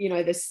well,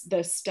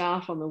 the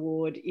staff on the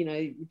ward,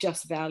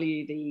 just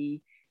value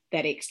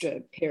that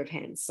extra pair of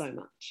hands so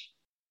much.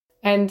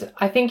 And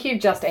I think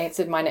you've just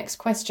answered my next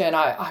question.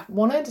 I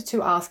wanted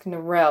to ask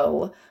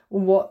Narelle,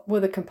 what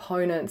were the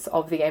components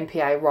of the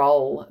MPA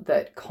role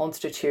that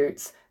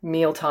constitutes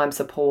mealtime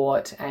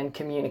support and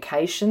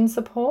communication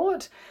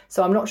support?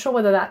 So I'm not sure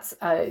whether that's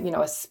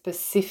a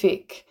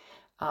specific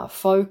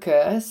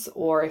focus,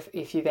 or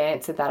if you've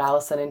answered that,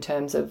 Alison, in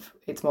terms of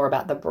it's more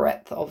about the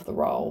breadth of the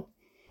role.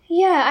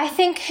 Yeah, I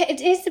think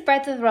it is the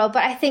breadth of the role,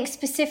 but I think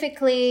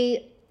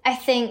specifically,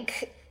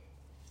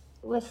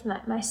 with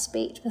my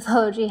speech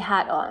pathology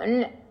hat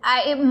on,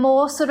 it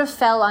more sort of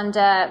fell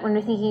under, when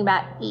we're thinking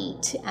about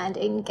eat and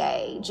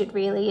engage, it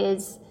really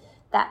is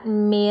that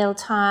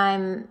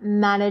mealtime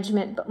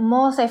management, but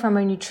more so from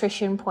a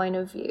nutrition point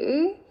of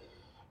view.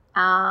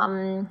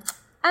 And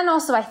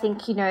also I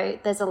think,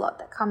 there's a lot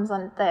that comes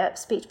on, the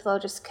speech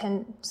pathologist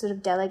can sort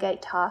of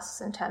delegate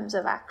tasks in terms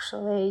of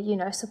actually,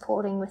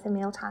 supporting with the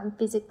mealtime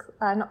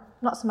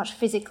not so much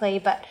physically,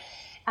 but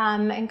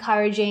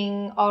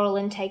encouraging oral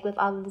intake with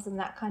others and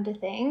that kind of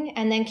thing.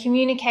 And then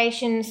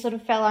communication sort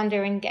of fell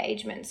under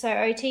engagement. So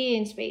OT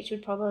and speech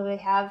would probably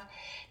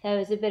there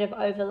was a bit of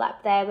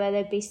overlap there, where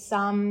there'd be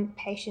some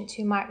patients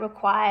who might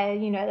require,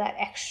 that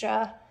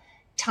extra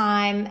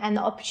time and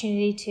the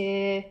opportunity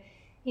to,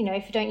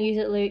 if you don't use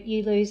it,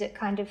 you lose it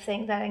kind of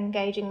thing, that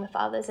engaging with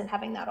others and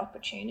having that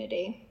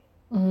opportunity.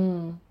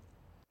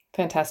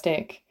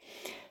 Fantastic.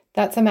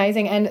 That's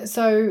amazing. And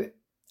so,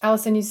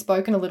 Alison, you've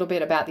spoken a little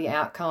bit about the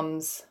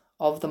outcomes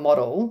of the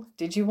model.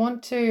 Did you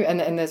want to,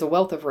 and there's a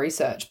wealth of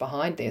research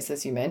behind this,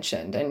 as you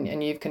mentioned,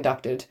 and you've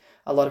conducted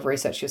a lot of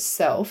research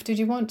yourself. Did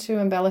you want to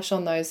embellish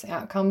on those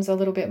outcomes a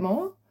little bit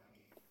more?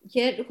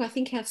 Yeah, look, I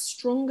think our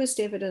strongest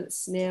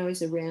evidence now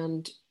is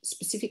around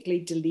specifically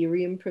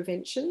delirium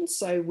prevention.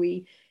 So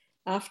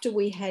after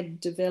we had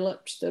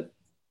developed the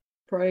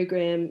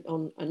program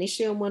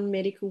initially on one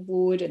medical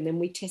ward, and then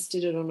we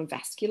tested it on a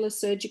vascular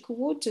surgical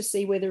ward to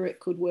see whether it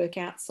could work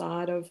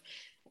outside of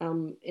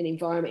an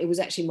environment. It was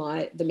actually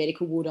the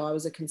medical ward I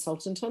was a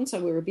consultant on,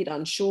 so we were a bit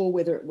unsure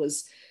whether it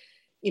was,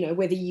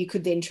 whether you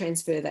could then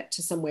transfer that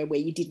to somewhere where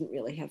you didn't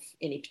really have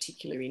any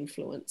particular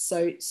influence.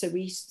 So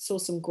we saw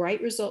some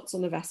great results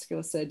on the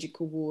vascular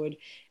surgical ward,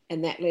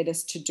 and that led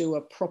us to do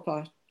a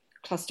proper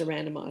cluster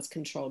randomized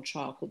controlled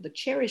trial called the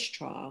Cherish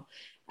trial,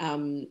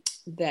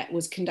 that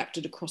was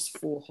conducted across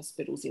 4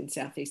 hospitals in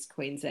southeast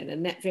Queensland,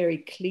 and that very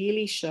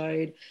clearly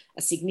showed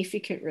a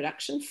significant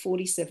reduction,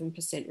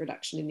 47%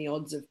 reduction in the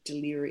odds of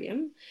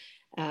delirium,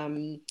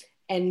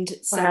 and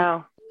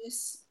so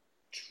this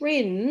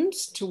trend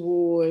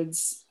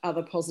towards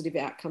other positive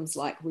outcomes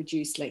like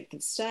reduced length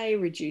of stay,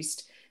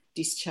 reduced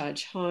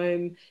discharge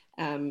home,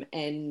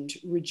 and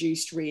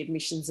reduced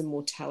readmissions and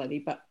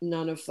mortality, but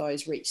none of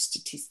those reached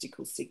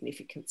statistical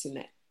significance in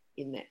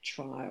that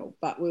trial.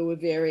 But we were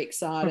very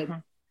excited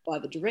by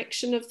the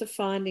direction of the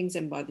findings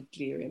and by the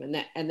delirium,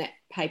 and that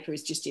paper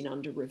is just in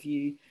under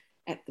review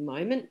at the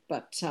moment,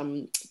 but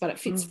it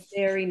fits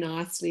very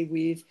nicely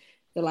with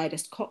the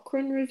latest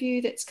Cochrane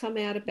review that's come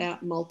out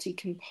about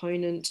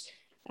multi-component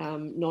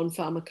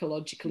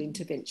non-pharmacological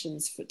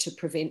interventions to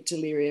prevent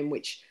delirium,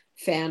 which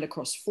found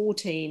across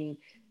 14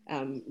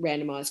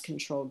 randomized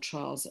controlled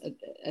trials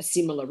a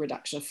similar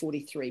reduction, a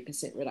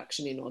 43%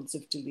 reduction in odds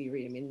of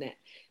delirium in that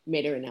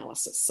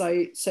meta-analysis.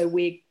 So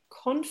we're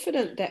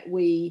confident that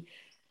we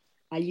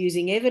are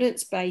using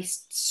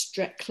evidence-based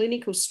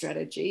clinical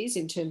strategies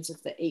in terms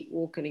of the eat,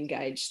 walk and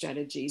engage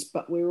strategies,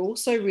 but we're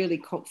also really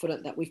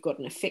confident that we've got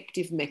an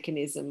effective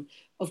mechanism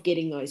of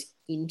getting those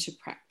into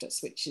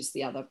practice, which is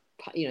the other,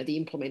 the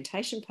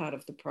implementation part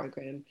of the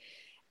program.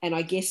 And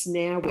I guess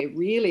now we're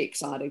really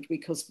excited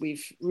because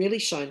we've really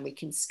shown we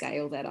can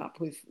scale that up.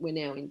 We're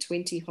now in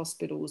 20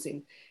 hospitals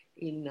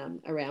in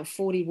around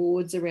 40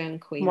 wards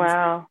around Queensland.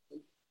 Wow.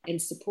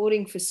 And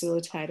supporting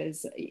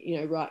facilitators,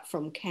 right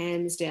from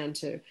Cairns down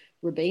to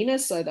Robina,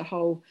 so the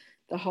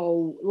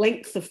whole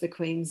length of the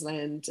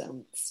Queensland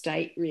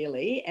state,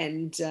 really.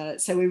 And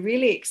so we're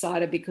really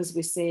excited because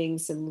we're seeing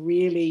some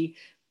really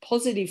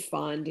positive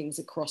findings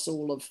across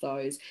all of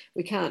those.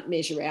 We can't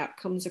measure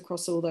outcomes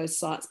across all those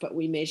sites, but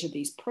we measure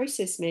these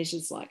process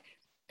measures like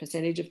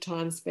percentage of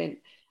time spent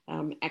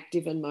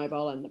active and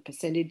mobile and the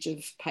percentage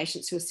of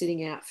patients who are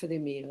sitting out for their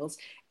meals.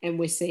 And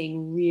we're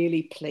seeing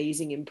really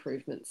pleasing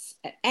improvements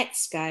at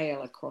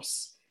scale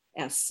across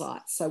our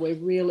sites. So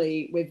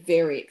we're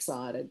very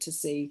excited to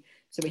see.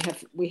 So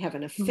we have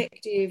an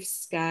effective,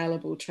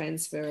 scalable,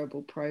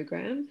 transferable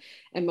program,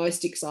 and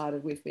most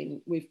excited we've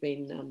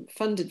been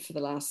funded for the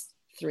last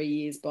 3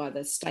 years by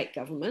the state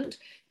government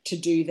to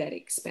do that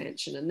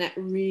expansion, and that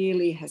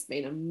really has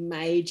been a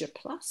major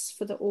plus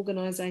for the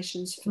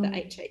organisations, for the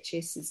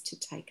HHSs to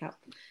take up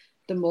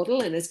the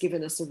model, and has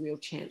given us a real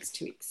chance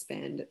to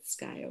expand at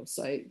scale.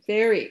 So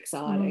very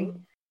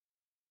exciting.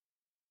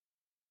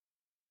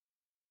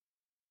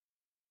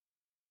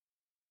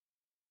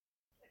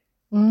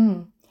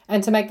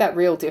 And to make that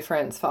real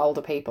difference for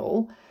older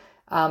people,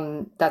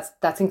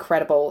 that's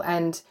incredible.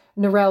 And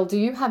Narelle, do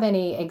you have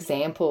any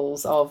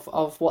examples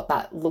of what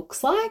that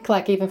looks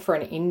like even for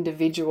an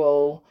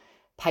individual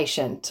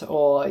patient,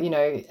 or,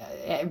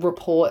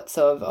 reports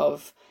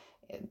of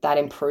that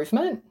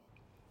improvement?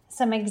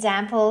 Some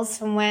examples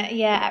from at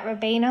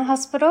Rebroadcast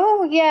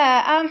Hospital.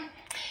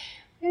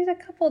 There's a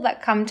couple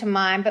that come to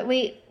mind, but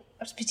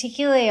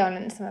particularly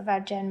on some of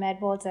our gen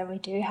med wards, that we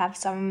do have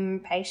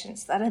some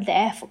patients that are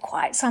there for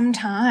quite some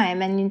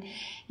time, and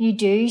you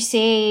do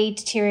see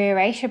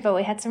deterioration, but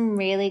we had some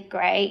really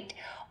great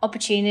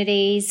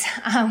opportunities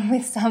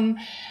with some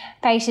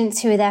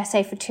patients who were there,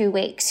 say, for 2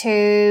 weeks,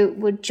 who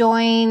would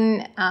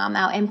join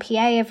our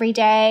MPA every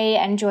day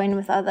and join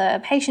with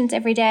other patients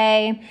every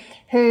day,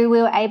 who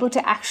we were able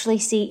to actually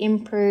see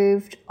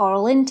improved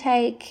oral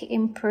intake,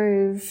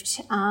 improved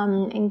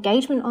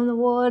engagement on the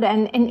ward,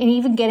 and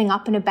even getting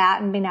up and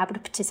about and being able to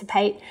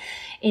participate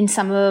in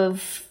some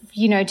of,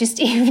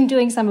 just even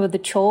doing some of the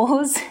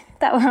chores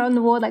that were on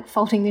the ward, like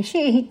folding the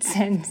sheets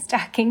and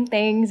stacking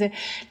things, and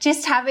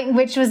just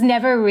which was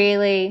never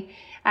really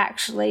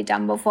actually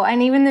done before.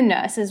 And even the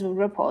nurses would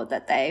report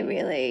that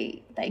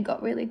they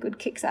got really good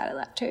kicks out of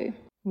that too.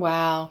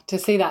 Wow, to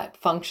see that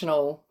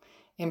functional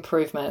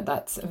improvement,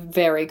 that's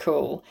very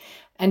cool.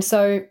 And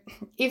so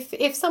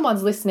if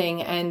someone's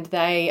listening and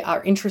they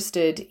are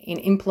interested in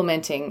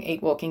implementing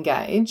Eat, Walk,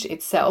 Engage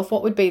itself,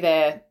 what would be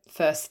their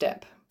first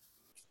step?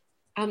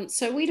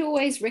 So we'd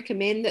always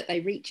recommend that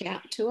they reach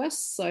out to us.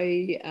 So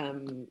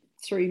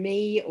through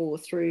me or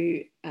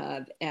through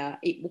our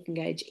Eat, Walk,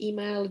 Engage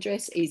email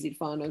address, easy to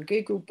find on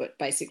Google, but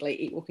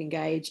basically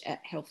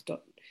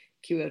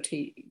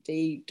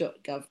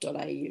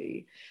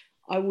eatwalkengage@health.qltd.gov.au.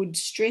 I would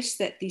stress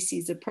that this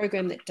is a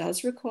program that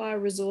does require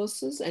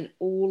resources, and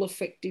all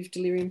effective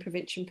delirium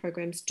prevention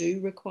programs do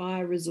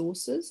require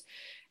resources.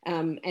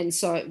 And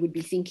so it would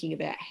be thinking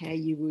about how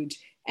you would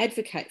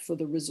advocate for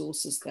the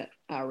resources that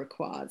are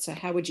required. So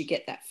how would you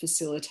get that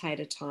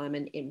facilitator time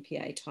and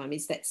MPA time?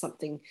 Is that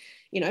something,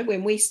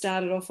 when we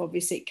started off,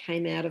 obviously it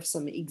came out of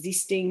some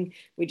existing,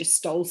 we just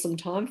stole some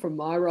time from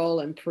my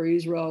role and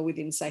Prue's role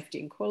within safety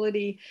and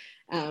quality.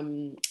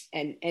 And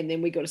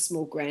then we got a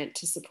small grant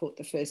to support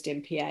the first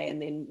MPA,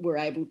 and then we're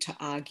able to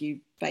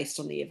argue based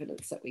on the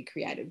evidence that we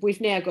created.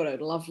 We've now got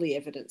a lovely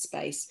evidence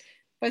base,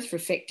 both for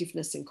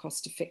effectiveness and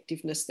cost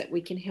effectiveness, that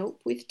we can help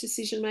with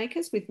decision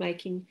makers with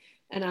making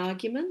an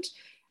argument.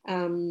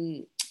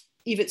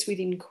 If it's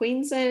within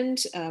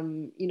Queensland,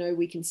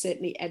 we can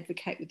certainly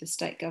advocate with the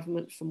state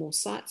government for more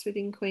sites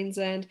within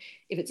Queensland.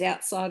 If it's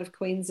outside of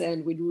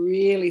Queensland, we'd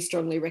really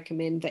strongly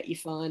recommend that you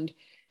find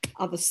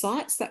other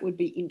sites that would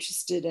be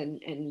interested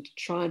and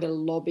trying to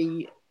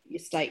lobby your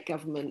state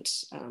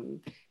government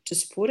to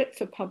support it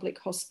for public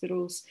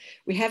hospitals.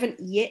 We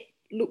haven't yet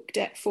looked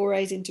at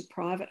forays into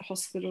private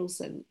hospitals,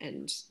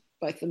 and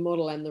both the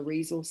model and the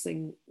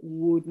resourcing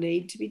would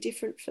need to be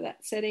different for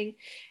that setting.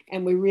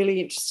 And we're really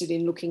interested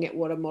in looking at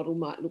what a model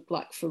might look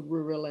like for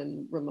rural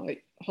and remote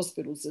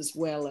hospitals as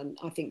well. And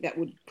I think that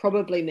would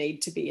probably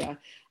need to be a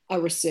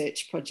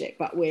research project,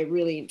 but we're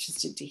really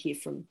interested to hear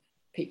from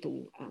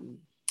people.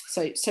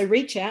 So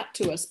reach out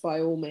to us by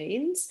all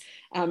means.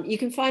 You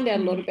can find out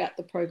a lot about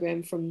the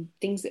program from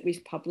things that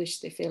we've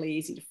published. They're fairly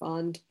easy to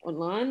find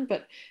online,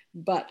 but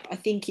I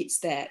think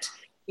it's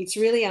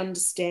really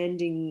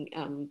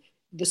understanding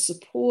the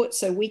support,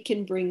 so we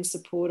can bring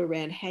support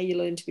around how you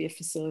learn to be a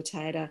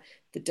facilitator,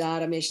 the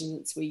data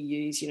measurements we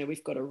use.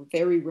 We've got a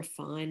very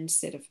refined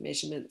set of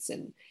measurements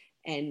and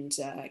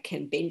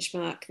can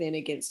benchmark then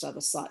against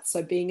other sites.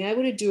 So being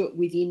able to do it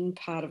within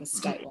part of a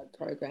statewide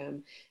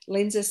program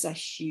lends us a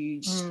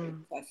huge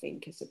strength, I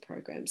think, as a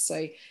program.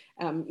 So,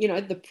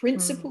 the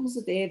principles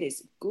are there.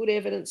 There's good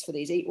evidence for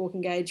these Eat, Walk,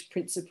 Engage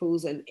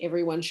principles, and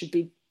everyone should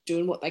be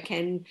doing what they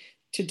can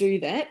to do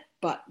that.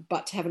 But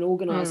to have an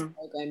organised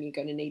program, you're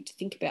going to need to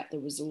think about the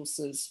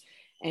resources,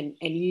 and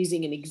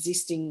using an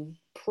existing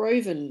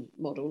proven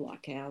model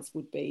like ours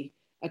would be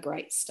a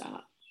great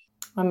start.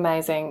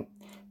 Amazing.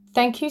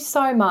 Thank you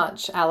so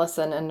much,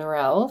 Alison and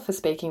Narelle, for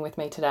speaking with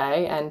me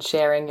today and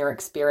sharing your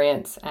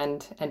experience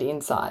and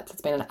insights.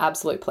 It's been an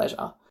absolute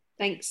pleasure.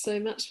 Thanks so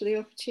much for the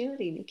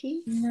opportunity,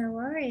 Nikki. No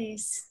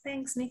worries.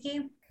 Thanks,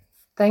 Nikki.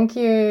 Thank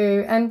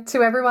you. And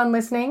to everyone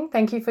listening,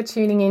 thank you for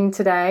tuning in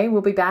today.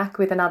 We'll be back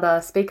with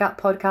another Speak Up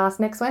podcast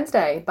next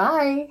Wednesday.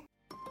 Bye.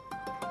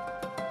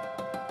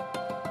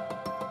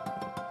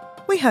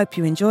 We hope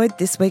you enjoyed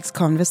this week's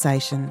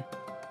conversation.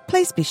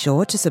 Please be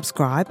sure to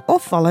subscribe or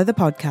follow the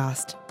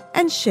podcast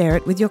and share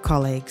it with your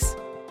colleagues.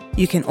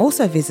 You can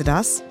also visit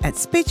us at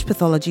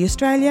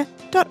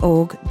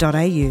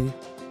speechpathologyaustralia.org.au.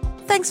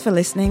 Thanks for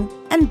listening,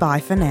 and bye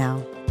for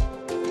now.